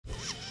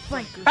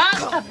flankers.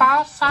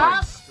 Basketball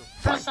sauce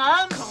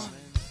presents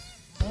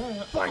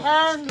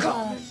Welcome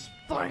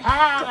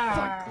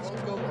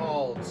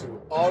all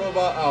to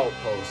Autobot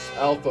Outpost,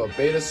 Alpha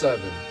Beta 7.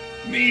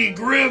 Me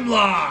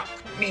Grimlock!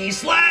 Me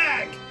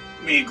Slag!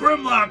 Me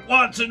Grimlock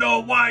want to know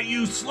why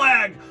you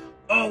Slag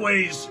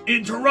always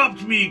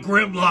interrupt me,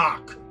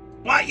 Grimlock.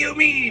 What you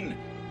mean?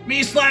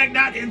 Me Slag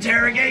not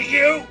interrogate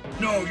you?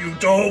 No, you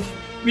dope.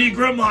 Me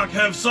Grimlock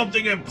have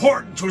something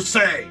important to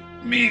say.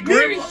 Me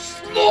Grimlock...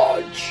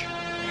 Sludge!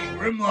 Me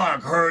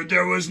Grimlock heard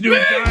there was new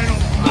Dino...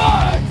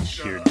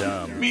 Sludge! You're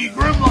dumb. Me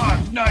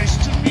Grimlock, nice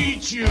to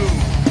meet you.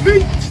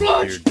 Me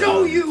Sludge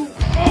know you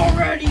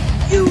already,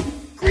 you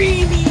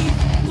creamy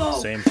low.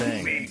 Same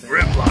thing. Me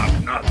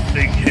Grimlock not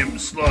think him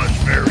Sludge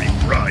very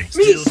bright.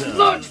 Me Still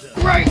dumb. Sludge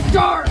bright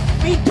dark,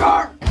 me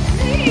dark.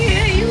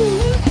 Hey,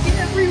 look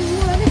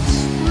everyone, it's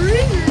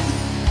Springer.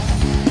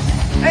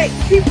 Hey,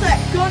 keep that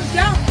gun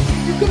down.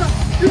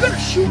 You're gonna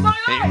shoot my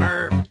eye.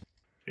 Merv.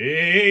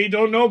 Hey,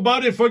 don't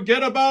nobody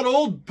forget about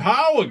old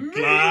Power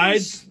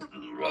Glide.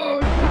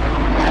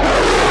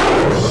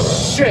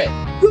 Shit!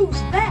 Who's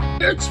that?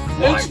 It's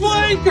It's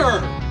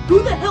Flanker!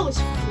 Who the hell is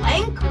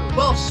Flanker?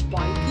 Well,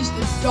 Spike, he's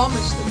the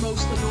dumbest and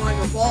most annoying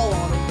of all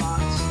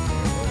Autobots.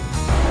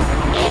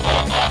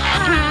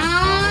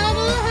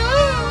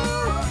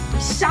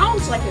 He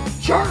sounds like a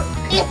jerk.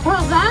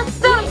 Well,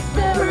 that's not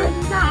very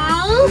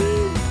nice.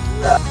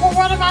 Well,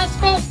 what am I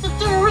supposed to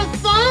do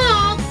with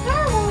that?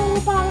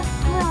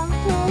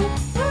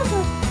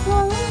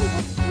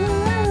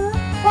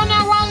 Well,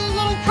 now why you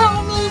gonna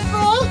call me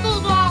crazy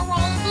now,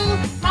 Rosie?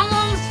 My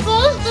name's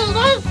Crazy,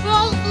 that's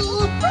crazy.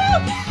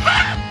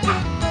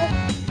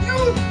 You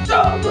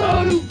dumb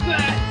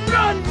Autobot!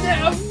 Run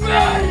now,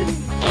 run!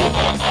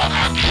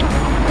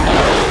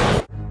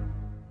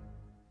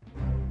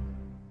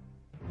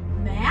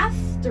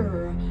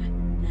 Master,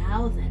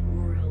 now that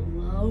we're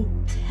alone,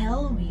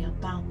 tell me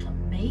about the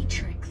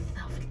Matrix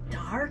of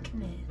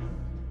Darkness.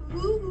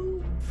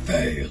 Ooh.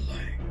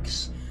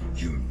 Phalanx,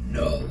 you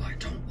know I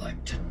don't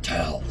like to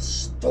tell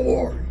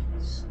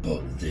stories,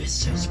 but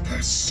this is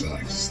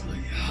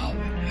precisely how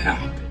it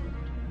happened.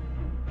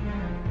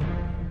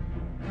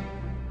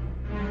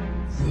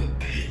 The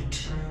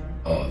pit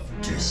of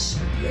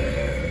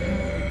despair.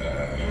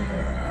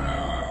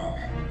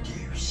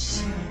 You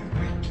see,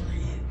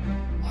 Ridley,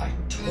 I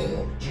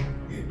told you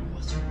it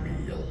was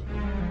real.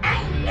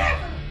 I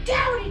never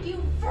doubted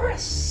you for a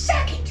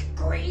second,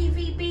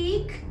 Gravy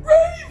Beak.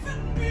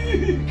 Raven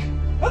Beak!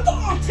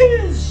 That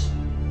is!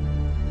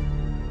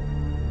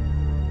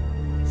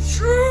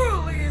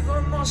 Surely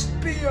there must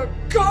be a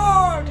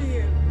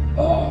guardian!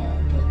 Ah,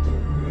 but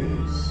there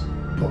is.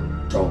 But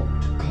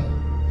don't call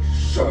me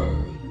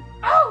Shirley.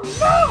 Oh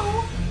no!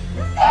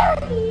 There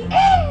he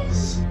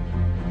is!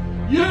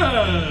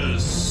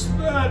 Yes,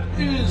 that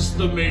is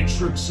the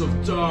Matrix of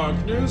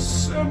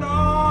Darkness, and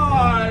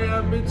I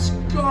am its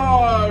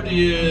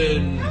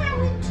guardian,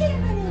 How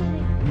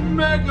intimidating!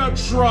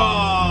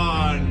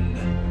 Megatron!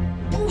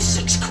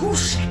 Bullsix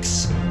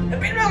Coolsix! I've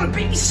been able to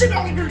babysit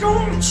all your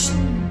dogs!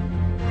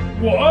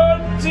 What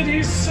did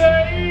he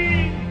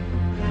say?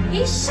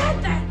 He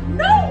said that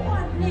no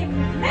one named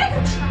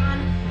Megatron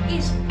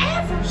is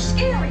ever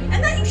scary,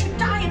 and that you should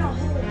die in a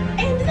hole,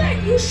 and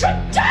that you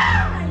should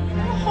die in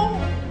a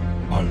hole.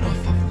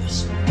 Enough of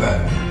this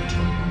band,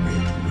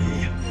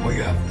 Ridley. We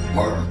have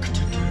work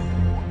to do.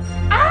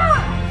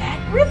 Ah, that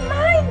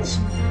reminds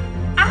me.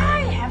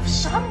 I have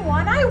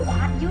someone I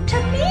want you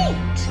to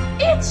meet.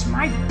 It's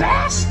my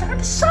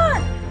bastard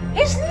son.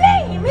 His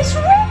name is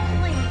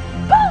Ridley.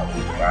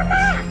 Believe it or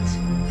not.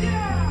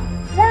 Yeah.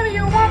 What do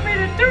you want me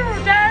to do,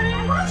 Daddy?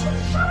 I want you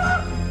to shut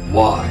up.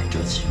 Why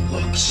does he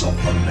look so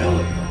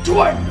familiar? Do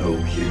I know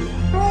you?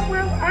 Oh,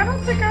 well, I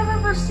don't think I've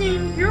ever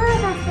seen you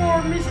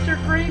before, Mr.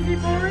 Gravy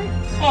Boy.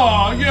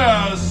 Ah,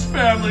 yes,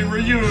 family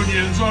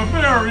reunions are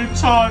very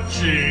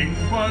touching,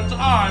 but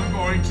I'm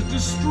going to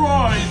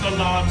destroy the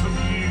lot of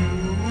you.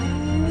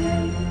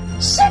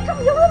 Sick of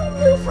you little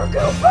goofer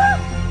goofer.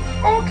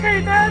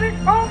 Okay, Daddy,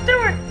 I'll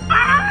do it.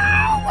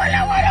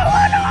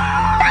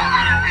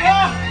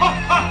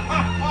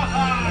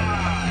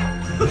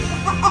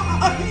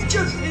 You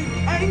just hate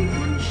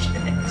penguin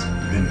shit.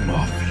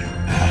 Enough, you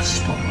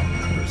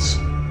ass-bunkers.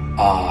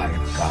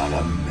 I've got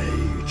a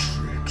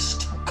Matrix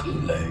to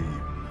claim.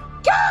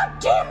 God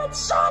damn it,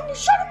 son. You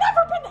should have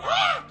never been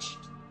hatched.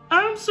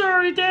 I'm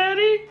sorry,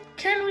 Daddy.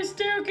 Can we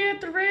still get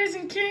the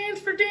Raisin Canes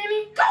for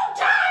Danny? Go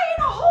die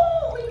in a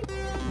hole.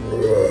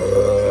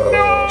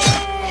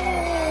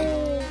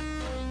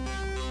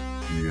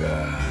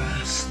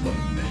 Yes, the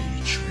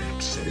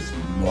Matrix is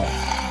mine.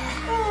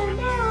 Oh,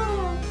 no.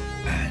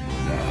 And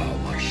now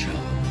I shall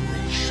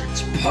unleash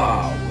its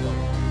power.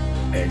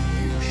 And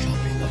you shall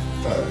be the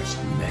first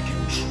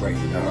mechan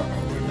trainer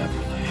or whatever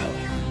the hell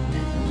your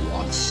name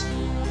was.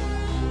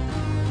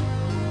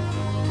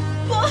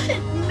 But,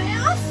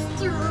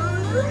 Master,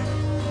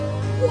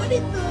 what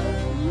did the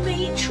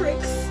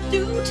Matrix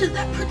do to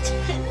that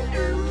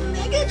pretender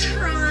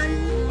Megatron?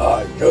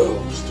 I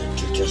used it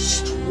to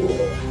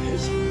destroy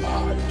his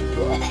mind.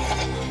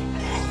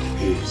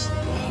 He is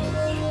now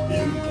that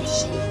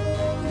imbecile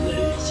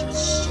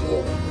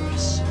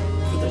Lasersaurus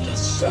for the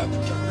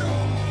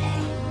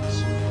Decepticons.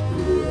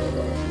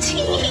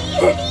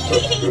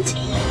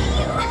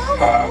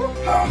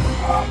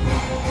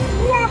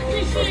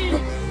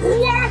 Washington!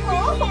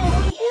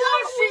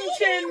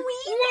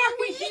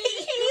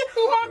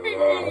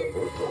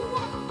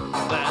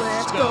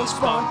 Let's go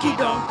Spunky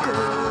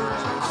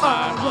Dunkers.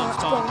 I want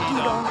Spunky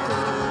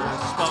Dunkers.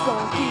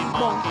 Spunky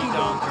Monkey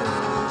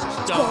Dunkers.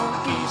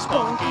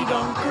 Spunky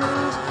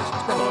Dunkers.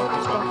 Spunky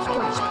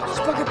Dunkers.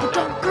 Spunky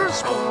Dunkers.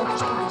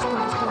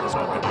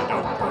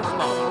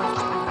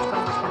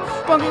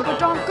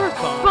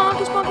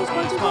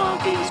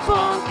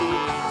 Spunky.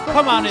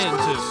 Come on in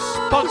to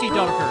Spunky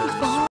Dunkers.